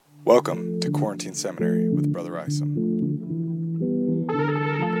Welcome to Quarantine Seminary with Brother Isom.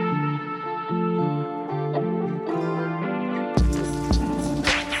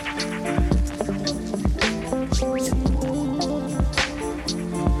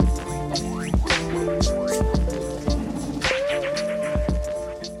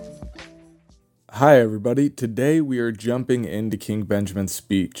 Hi everybody, today we are jumping into King Benjamin's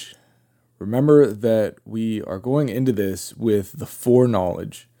speech. Remember that we are going into this with the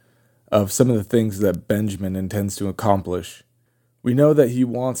foreknowledge of some of the things that Benjamin intends to accomplish. We know that he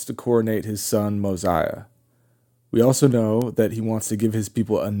wants to coronate his son Mosiah. We also know that he wants to give his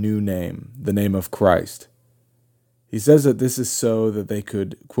people a new name, the name of Christ. He says that this is so that they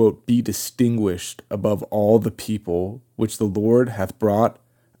could, quote, be distinguished above all the people which the Lord hath brought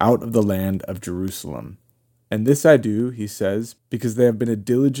out of the land of Jerusalem. And this I do, he says, because they have been a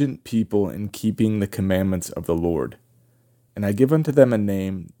diligent people in keeping the commandments of the Lord. And I give unto them a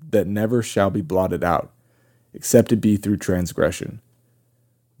name that never shall be blotted out, except it be through transgression.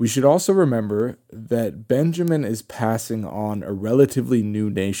 We should also remember that Benjamin is passing on a relatively new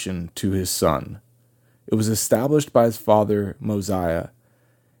nation to his son. It was established by his father, Mosiah,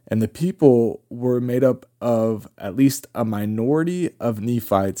 and the people were made up of at least a minority of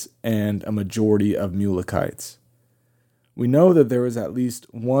Nephites and a majority of Mulekites. We know that there was at least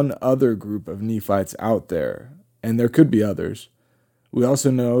one other group of Nephites out there, and there could be others. We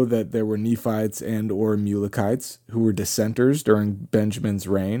also know that there were Nephites and or Mulekites who were dissenters during Benjamin's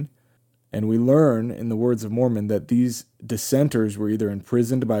reign, and we learn in the Words of Mormon that these dissenters were either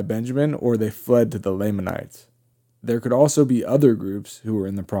imprisoned by Benjamin or they fled to the Lamanites. There could also be other groups who were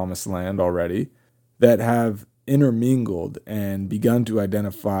in the Promised Land already that have intermingled and begun to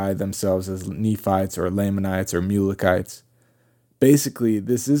identify themselves as Nephites or Lamanites or Mulekites. Basically,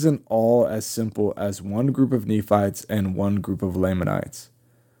 this isn't all as simple as one group of Nephites and one group of Lamanites.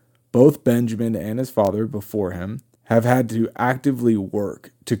 Both Benjamin and his father before him have had to actively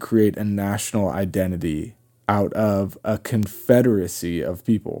work to create a national identity out of a confederacy of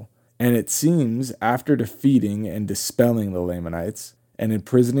people. And it seems after defeating and dispelling the Lamanites and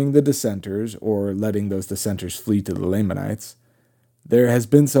imprisoning the dissenters or letting those dissenters flee to the Lamanites, there has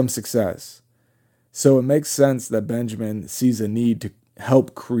been some success. So it makes sense that Benjamin sees a need to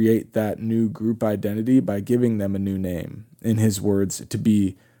help create that new group identity by giving them a new name. In his words, to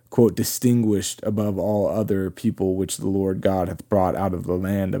be, quote, distinguished above all other people which the Lord God hath brought out of the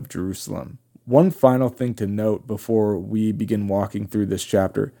land of Jerusalem. One final thing to note before we begin walking through this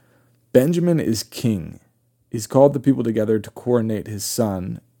chapter. Benjamin is king. He's called the people together to coronate his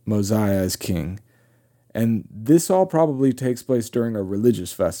son, Mosiah, as king. And this all probably takes place during a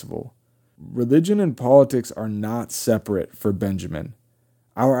religious festival. Religion and politics are not separate for Benjamin.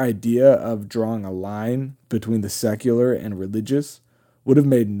 Our idea of drawing a line between the secular and religious would have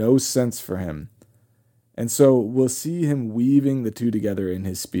made no sense for him. And so we'll see him weaving the two together in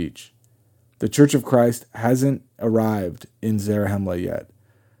his speech. The Church of Christ hasn't arrived in Zarahemla yet.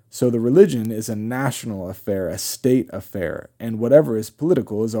 So the religion is a national affair, a state affair, and whatever is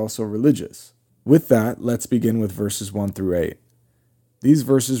political is also religious. With that, let's begin with verses 1 through 8. These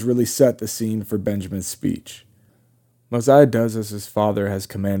verses really set the scene for Benjamin's speech. Mosiah does as his father has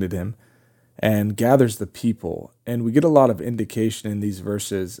commanded him and gathers the people, and we get a lot of indication in these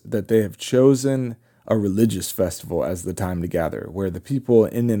verses that they have chosen a religious festival as the time to gather, where the people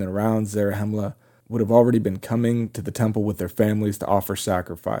in and around Zarahemla would have already been coming to the temple with their families to offer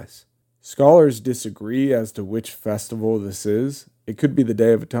sacrifice. Scholars disagree as to which festival this is. It could be the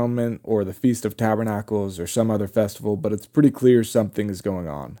Day of Atonement or the Feast of Tabernacles or some other festival, but it's pretty clear something is going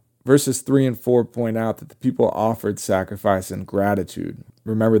on. Verses 3 and 4 point out that the people offered sacrifice in gratitude.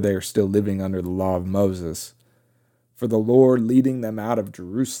 Remember, they are still living under the law of Moses. For the Lord leading them out of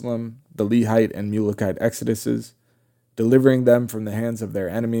Jerusalem, the Lehite and Mulekite exoduses, delivering them from the hands of their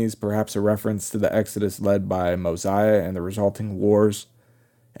enemies, perhaps a reference to the exodus led by Mosiah and the resulting wars,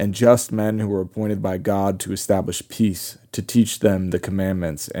 and just men who were appointed by God to establish peace, to teach them the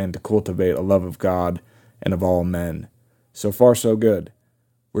commandments, and to cultivate a love of God and of all men. So far, so good.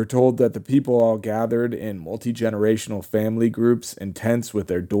 We're told that the people all gathered in multi-generational family groups in tents with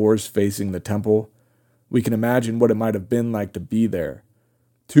their doors facing the temple. We can imagine what it might have been like to be there.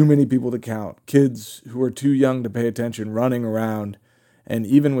 Too many people to count, kids who are too young to pay attention running around, and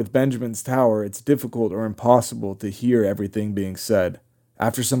even with Benjamin's tower, it's difficult or impossible to hear everything being said.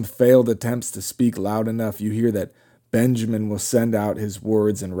 After some failed attempts to speak loud enough, you hear that Benjamin will send out his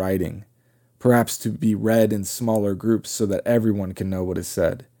words in writing, perhaps to be read in smaller groups so that everyone can know what is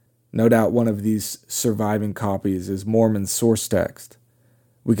said. No doubt one of these surviving copies is Mormon's source text.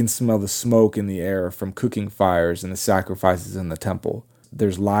 We can smell the smoke in the air from cooking fires and the sacrifices in the temple.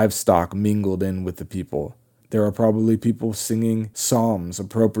 there's livestock mingled in with the people. There are probably people singing psalms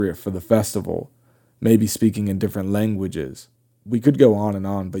appropriate for the festival, maybe speaking in different languages. We could go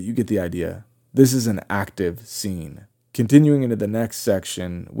on, but you get the idea. This is an active scene. Continuing into the next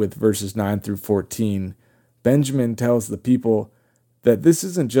section with verses 9 through 14, Benjamin tells the people that this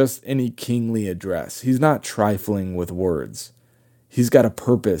isn't just any kingly address. He's not trifling with words. He's got a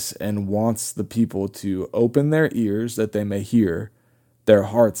purpose and wants the people to open their ears that they may hear, their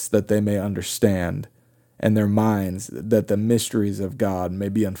hearts that they may understand, and their minds that the mysteries of God may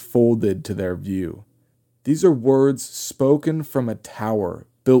be unfolded to their view. These are words spoken from a tower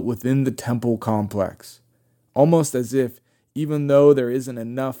built within the temple complex, almost as if, even though there isn't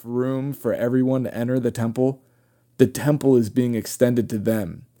enough room for everyone to enter the temple is being extended to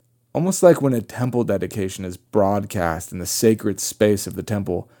them. Almost like when a temple dedication is broadcast and the sacred space of the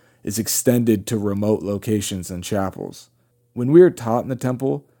temple is extended to remote locations and chapels. When we are taught in the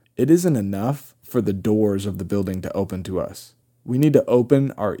temple, it isn't enough for the doors of the building to open to us. We need to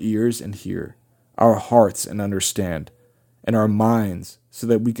open our ears and hear, our hearts and understand, and our minds so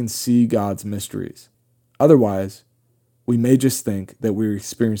that we can see God's mysteries. Otherwise, we may just think that we're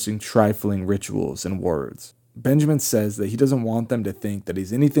experiencing trifling rituals and words. Benjamin says that he doesn't want them to think that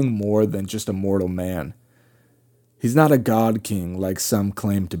he's anything more than just a mortal man. He's not a god king like some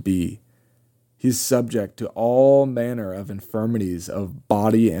claim to be. He's subject to all manner of infirmities of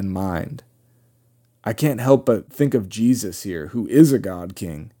body and mind. I can't help but think of Jesus here, who is a god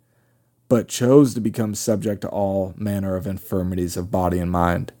king, but chose to become subject to all manner of infirmities of body and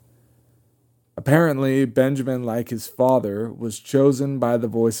mind. Apparently, Benjamin, like his father, was chosen by the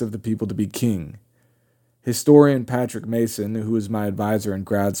voice of the people to be king. Historian Patrick Mason, who was my advisor in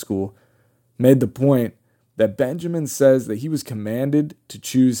grad school, made the point that Benjamin says that he was commanded to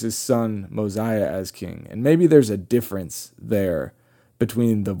choose his son Mosiah as king. And maybe there's a difference there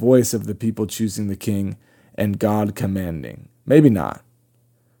between the voice of the people choosing the king and God commanding. Maybe not.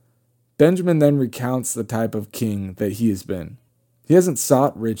 Benjamin then recounts the type of king that he has been. He hasn't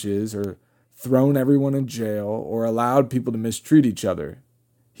sought riches or thrown everyone in jail or allowed people to mistreat each other.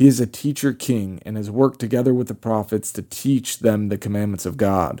 He is a teacher king and has worked together with the prophets to teach them the commandments of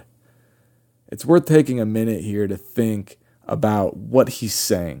God. It's worth taking a minute here to think about what he's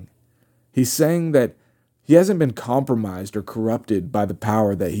saying. He's saying that he hasn't been compromised or corrupted by the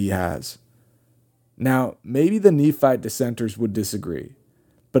power that he has. Now, maybe the Nephite dissenters would disagree,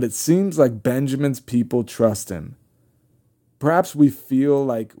 but it seems like Benjamin's people trust him. Perhaps we feel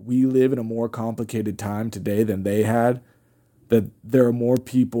like we live in a more complicated time today than they had, that there are more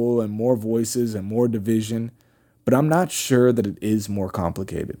people and more voices and more division, but I'm not sure that it is more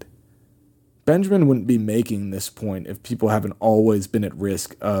complicated. Benjamin wouldn't be making this point if people haven't always been at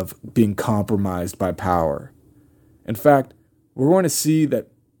risk of being compromised by power. In fact, we're going to see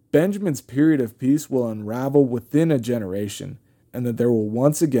that Benjamin's period of peace will unravel within a generation, and that there will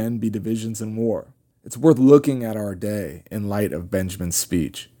once again be divisions and war. It's worth looking at our day in light of Benjamin's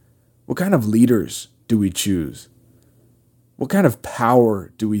speech. What kind of leaders do we choose? What kind of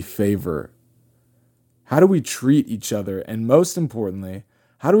power do we favor? How do we treat each other? And most importantly,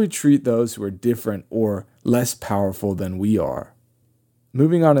 how do we treat those who are different or less powerful than we are?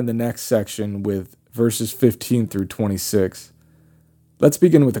 Moving on in the next section with verses 15 through 26, let's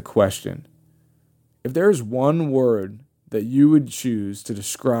begin with a question. If there is one word that you would choose to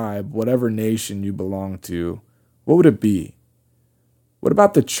describe whatever nation you belong to, what would it be? What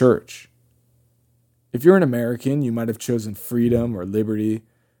about the church? If you're an American, you might have chosen freedom or liberty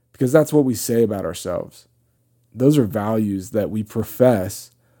because that's what we say about ourselves. Those are values that we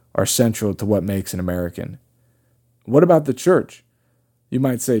profess are central to what makes an American. What about the church? You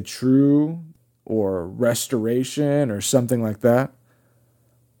might say true or restoration or something like that.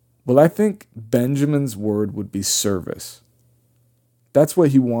 Well, I think Benjamin's word would be service. That's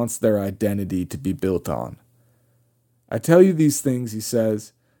what he wants their identity to be built on. I tell you these things, he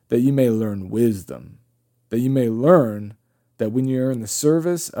says, that you may learn wisdom, that you may learn that when you're in the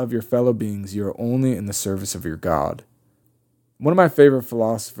service of your fellow beings, you're only in the service of your God. One of my favorite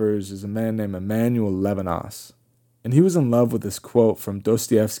philosophers is a man named Emmanuel Levinas, and he was in love with this quote from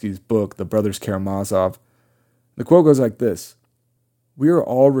Dostoevsky's book, The Brothers Karamazov. The quote goes like this: "We are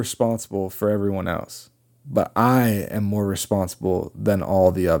all responsible for everyone else, but I am more responsible than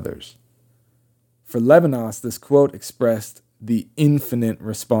all the others." For Levinas, this quote expressed the infinite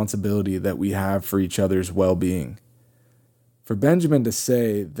responsibility that we have for each other's well-being. For Benjamin to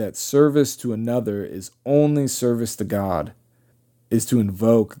say that service to another is only service to God is to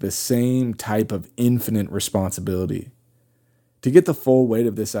invoke the same type of infinite responsibility. To get the full weight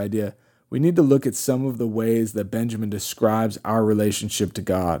of this idea, we need to look at some of the ways that Benjamin describes our relationship to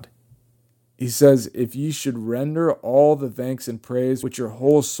God. He says, "If ye should render all the thanks and praise which your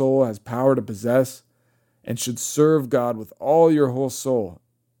whole soul has power to possess, and should serve God with all your whole soul,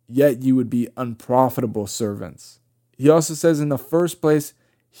 yet ye would be unprofitable servants." He also says, in the first place,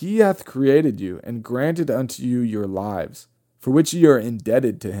 he hath created you and granted unto you your lives, for which ye are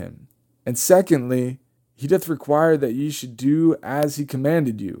indebted to him. And secondly, he doth require that ye should do as he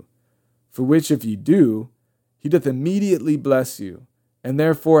commanded you, for which if ye do, he doth immediately bless you, and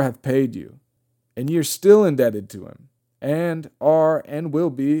therefore hath paid you. And ye are still indebted to him, and are and will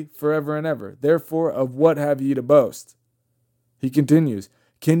be forever and ever. Therefore, of what have ye to boast? He continues,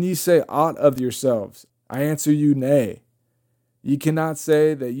 "Can ye say aught of yourselves? I answer you, nay. Ye cannot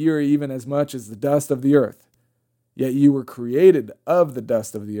say that ye are even as much as the dust of the earth. Yet ye were created of the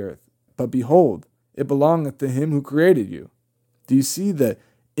dust of the earth. But behold, it belongeth to him who created you." Do you see the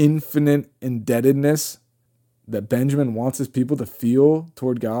infinite indebtedness that Benjamin wants his people to feel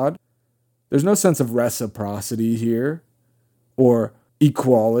toward God? There's no sense of reciprocity here or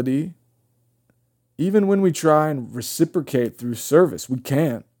equality. Even when we try and reciprocate through service, we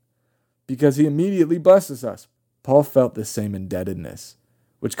can't, because he immediately blesses us. Paul felt this same indebtedness,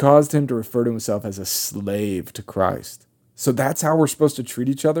 which caused him to refer to himself as a slave to Christ. So that's how we're supposed to treat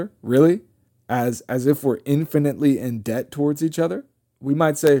each other? Really? As if we're infinitely in debt towards each other? We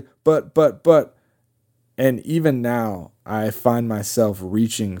might say, but. And even now, I find myself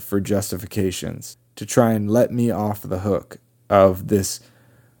reaching for justifications to try and let me off the hook of this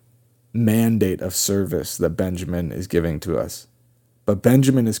mandate of service that Benjamin is giving to us. But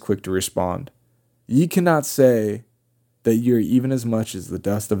Benjamin is quick to respond. "Ye cannot say that ye are even as much as the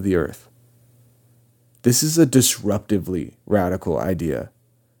dust of the earth." This is a disruptively radical idea.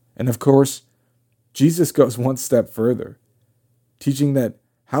 And of course, Jesus goes one step further, teaching that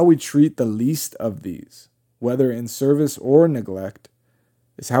how we treat the least of these, whether in service or neglect,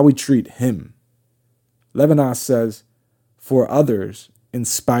 is how we treat him. Levinas says, "For others, in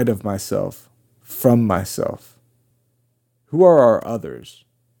spite of myself, from myself." Who are our others?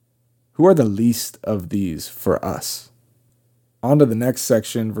 Who are the least of these for us? On to the next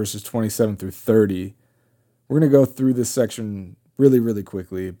section, verses 27 through 30. We're going to go through this section really, really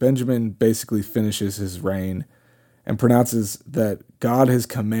quickly. Benjamin basically finishes his reign and pronounces that God has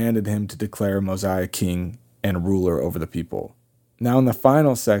commanded him to declare Mosiah king and ruler over the people. Now in the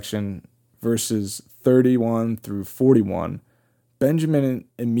final section, verses 31 through 41, Benjamin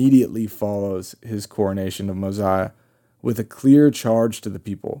immediately follows his coronation of Mosiah with a clear charge to the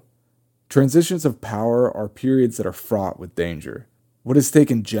people. Transitions of power are periods that are fraught with danger. What has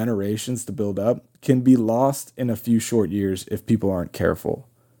taken generations to build up can be lost in a few short years if people aren't careful.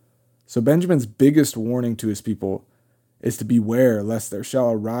 So Benjamin's biggest warning to his people is to beware lest there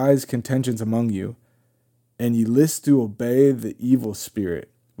shall arise contentions among you, and ye list to obey the evil spirit,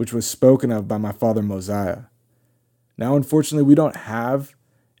 which was spoken of by my father Mosiah. Now, unfortunately, we don't have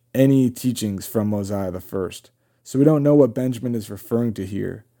any teachings from Mosiah the first, so we don't know what Benjamin is referring to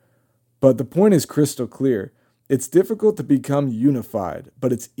here. But the point is crystal clear. It's difficult to become unified,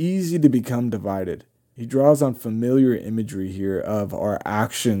 but it's easy to become divided. He draws on familiar imagery here of our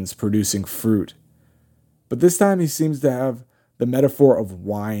actions producing fruit. But this time he seems to have the metaphor of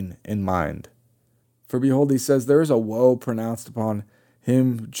wine in mind. For behold, he says, there is a woe pronounced upon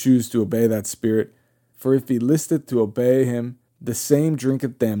him who choose to obey that spirit. For if he listeth to obey him, the same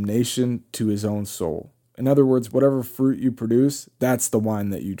drinketh damnation to his own soul. In other words, whatever fruit you produce, that's the wine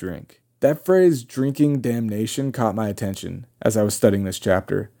that you drink. That phrase, drinking damnation, caught my attention as I was studying this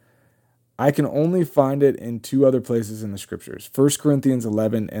chapter. I can only find it in two other places in the scriptures, 1 Corinthians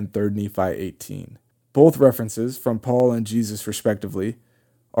 11 and 3 Nephi 18. Both references, from Paul and Jesus respectively,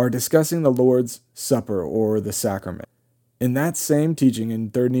 are discussing the Lord's Supper or the sacrament. In that same teaching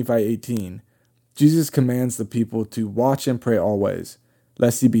in 3 Nephi 18, Jesus commands the people to watch and pray always,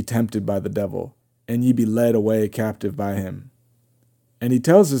 lest ye be tempted by the devil, and ye be led away captive by him. And he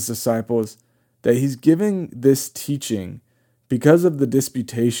tells his disciples that he's giving this teaching because of the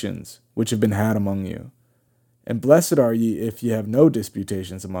disputations which have been had among you. And blessed are ye if ye have no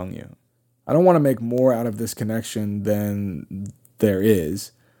disputations among you. I don't want to make more out of this connection than there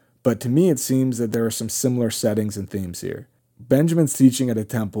is, but to me it seems that there are some similar settings and themes here. Benjamin's teaching at a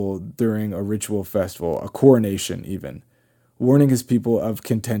temple during a ritual festival, a coronation even, warning his people of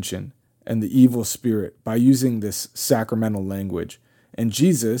contention and the evil spirit by using this sacramental language. And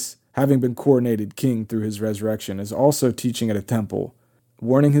Jesus, having been coronated king through his resurrection, is also teaching at a temple,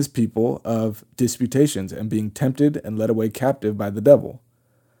 warning his people of disputations and being tempted and led away captive by the devil.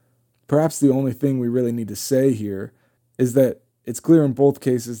 Perhaps the only thing we really need to say here is that It's clear in both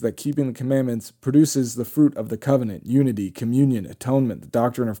cases that keeping the commandments produces the fruit of the covenant, unity, communion, atonement, the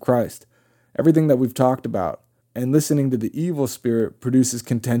doctrine of Christ, everything that we've talked about. And listening to the evil spirit produces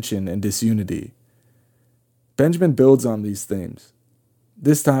contention and disunity. Benjamin builds on these themes,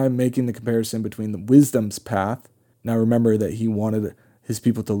 this time making the comparison between the wisdom's path. Now remember that he wanted his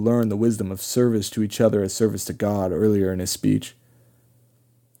people to learn the wisdom of service to each other as service to God earlier in his speech.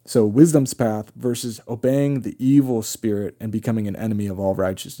 So wisdom's path versus obeying the evil spirit and becoming an enemy of all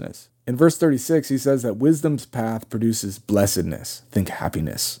righteousness. In verse 36, he says that wisdom's path produces blessedness, think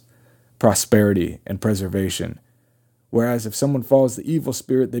happiness, prosperity, and preservation. Whereas if someone follows the evil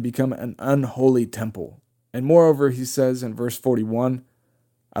spirit, they become an unholy temple. And moreover, he says in verse 41,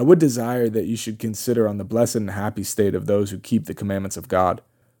 I would desire that you should consider on the blessed and happy state of those who keep the commandments of God.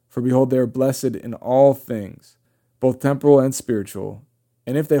 For behold, they are blessed in all things, both temporal and spiritual.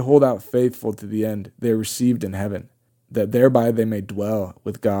 And if they hold out faithful to the end, they are received in heaven, that thereby they may dwell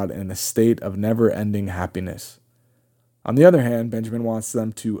with God in a state of never-ending happiness. On the other hand, Benjamin wants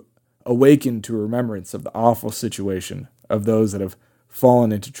them to awaken to a remembrance of the awful situation of those that have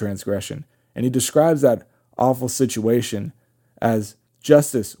fallen into transgression. And he describes that awful situation as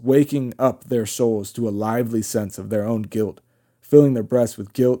justice waking up their souls to a lively sense of their own guilt, filling their breasts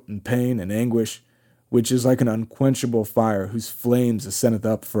with guilt and pain and anguish, which is like an unquenchable fire whose flames ascendeth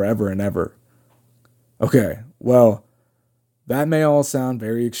up forever and ever. Okay, well, that may all sound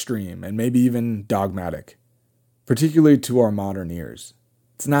very extreme and maybe even dogmatic, particularly to our modern ears.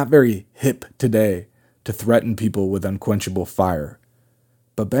 It's not very hip today to threaten people with unquenchable fire.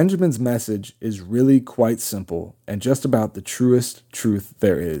 But Benjamin's message is really quite simple and just about the truest truth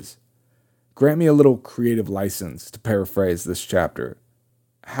there is. Grant me a little creative license to paraphrase this chapter.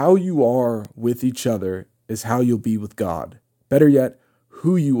 How you are with each other is how you'll be with God. Better yet,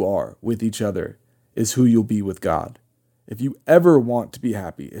 who you are with each other is who you'll be with God. If you ever want to be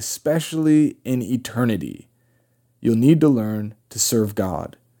happy, especially in eternity, you'll need to learn to serve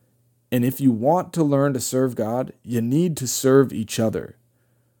God. And if you want to learn to serve God, you need to serve each other.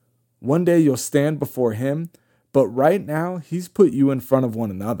 One day you'll stand before Him, but right now He's put you in front of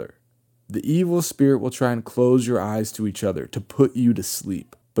one another. The evil spirit will try and close your eyes to each other to put you to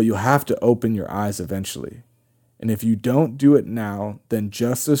sleep, but you'll have to open your eyes eventually. And if you don't do it now, then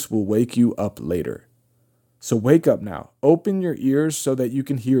justice will wake you up later. So wake up now. Open your ears so that you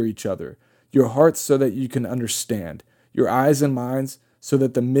can hear each other, your hearts so that you can understand, your eyes and minds so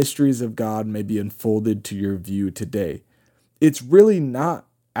that the mysteries of God may be unfolded to your view today. It's really not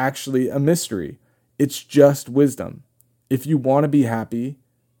actually a mystery. It's just wisdom. If you want to be happy,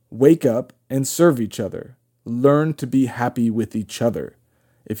 wake up and serve each other. Learn to be happy with each other.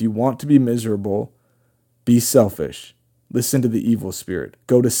 If you want to be miserable, be selfish. Listen to the evil spirit.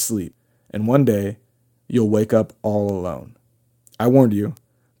 Go to sleep. And one day, you'll wake up all alone. I warned you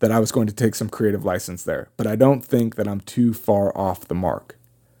that I was going to take some creative license there, but I don't think that I'm too far off the mark.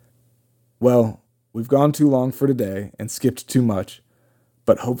 Well, we've gone too long for today and skipped too much,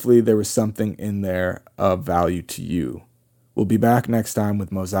 but hopefully there was something in there of value to you. We'll be back next time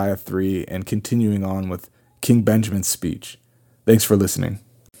with Mosiah 3 and continuing on with King Benjamin's speech. Thanks for listening.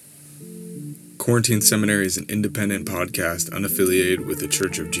 Quarantine Seminary is an independent podcast unaffiliated with the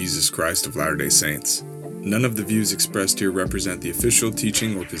Church of Jesus Christ of Latter-day Saints. None of the views expressed here represent the official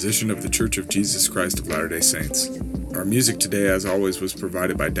teaching or position of the Church of Jesus Christ of Latter-day Saints. Our music today, as always, was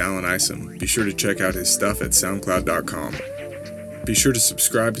provided by Dallin Isom. Be sure to check out his stuff at soundcloud.com. Be sure to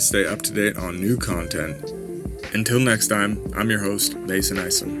subscribe to stay up to date on new content. Until next time, I'm your host, Mason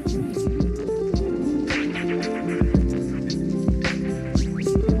Isom.